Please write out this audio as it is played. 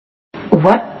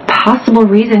what possible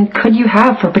reason could you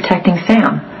have for protecting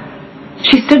Sam?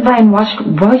 She stood by and watched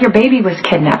while your baby was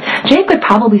kidnapped. Jake would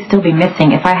probably still be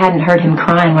missing if I hadn't heard him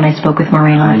crying when I spoke with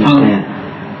Maureen on the phone. I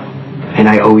understand. And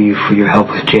I owe you for your help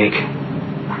with Jake.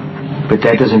 But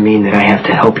that doesn't mean that I have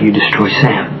to help you destroy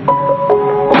Sam.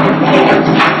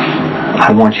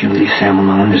 I want you to leave Sam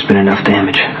alone. There's been enough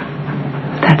damage.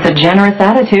 That's a generous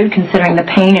attitude, considering the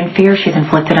pain and fear she's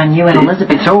inflicted on you and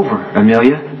Elizabeth. It's over,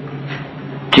 Amelia.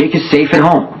 Jake is safe at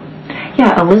home.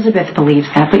 Yeah, Elizabeth believes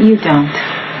that, but you don't.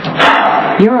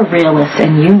 You're a realist,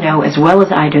 and you know as well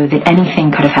as I do that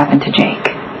anything could have happened to Jake.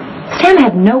 Sam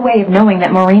had no way of knowing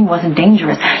that Maureen wasn't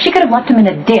dangerous. She could have left him in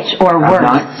a ditch or worse.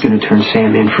 I'm not going to turn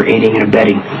Sam in for aiding and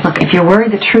abetting. Look, if you're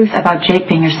worried the truth about Jake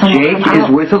being your son... Jake is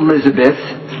with Elizabeth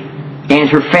and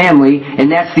her family,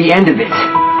 and that's the end of it.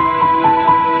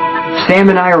 Sam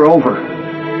and I are over.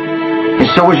 And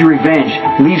so is your revenge.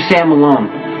 Leave Sam alone.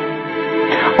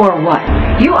 Or what?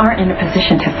 You aren't in a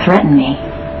position to threaten me.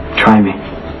 Try me.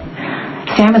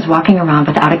 Sam is walking around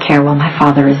without a care while my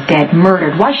father is dead,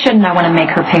 murdered. Why shouldn't I want to make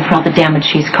her pay for all the damage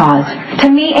she's caused? To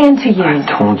me and to you.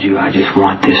 I told you I just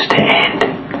want this to end.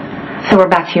 So we're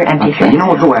back to your empty face. You know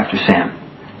what? Go after Sam.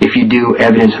 If you do,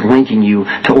 evidence linking you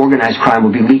to organized crime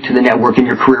will be leaked to the network and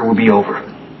your career will be over.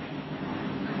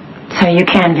 So you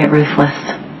can get ruthless.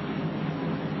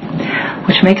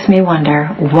 Which makes me wonder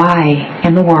why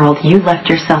in the world you left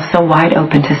yourself so wide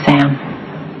open to Sam.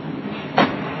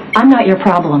 I'm not your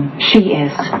problem. She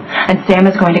is. And Sam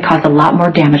is going to cause a lot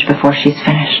more damage before she's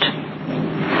finished.